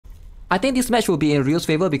I think this match will be in Ryu's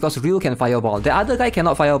favor because Ryu can fireball. The other guy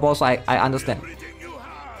cannot fireball, so I understand.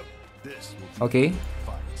 Okay.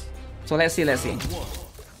 So let's see, let's see.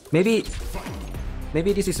 Maybe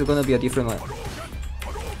this is gonna be a different one.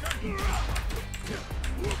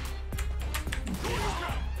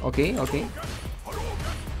 Okay, okay.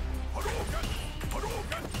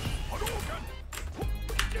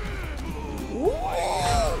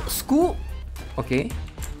 Ooh, scoop. Okay.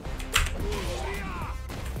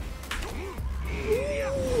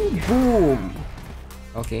 Boom.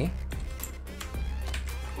 Okay.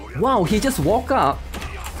 Wow, he just walked up.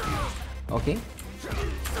 Okay.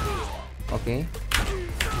 Okay.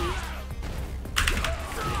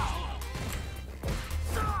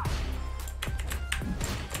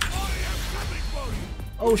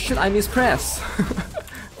 Oh shit, I mispressed.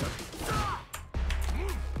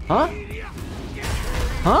 Huh?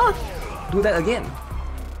 Huh? Do that again.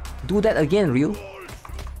 Do that again, Ryu.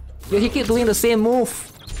 Yo, he keep doing the same move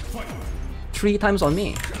 3 times on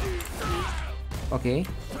me. Okay.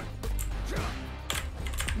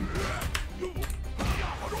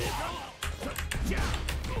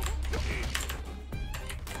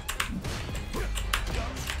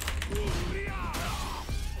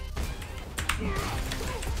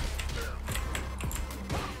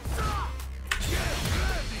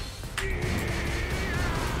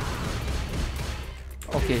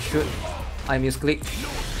 Okay, shoot. I misclicked.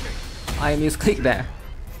 I misclicked there.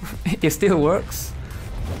 It still works.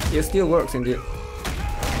 It still works indeed.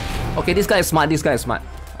 Okay, this guy is smart. This guy is smart.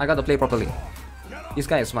 I gotta play properly. This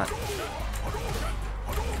guy is smart.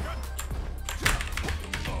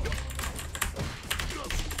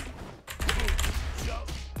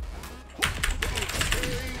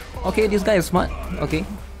 Okay, this guy is smart. Okay.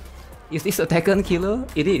 Is this a Tekken killer?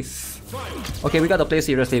 It is. Okay, we gotta play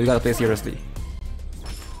seriously. We gotta play seriously.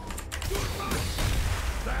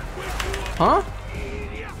 Huh?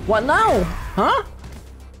 What now? Huh?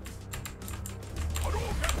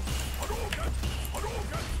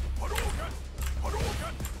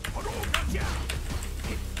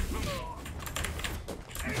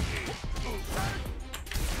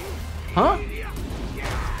 Huh?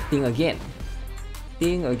 Think again.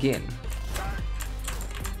 Think again.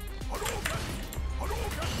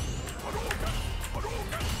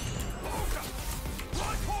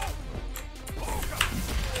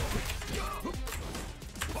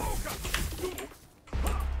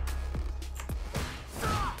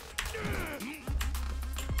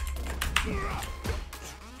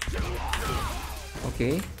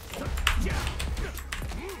 Okay.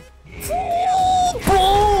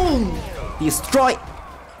 Boom! Destroyed.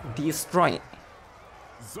 Destroyed.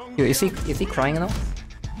 Yo, is he crying now?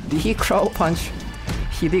 Did he crouch punch?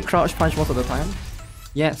 He did crouch punch most of the time.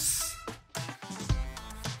 Yes.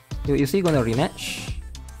 Yo, is he gonna rematch?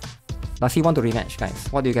 Does he want to rematch, guys?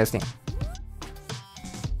 What do you guys think?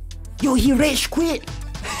 Yo, he rage quit.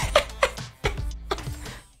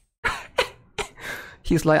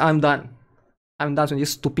 He's like, I'm done. I'm done with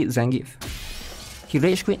this stupid Zangief. He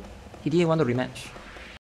rage quit. He didn't want to rematch.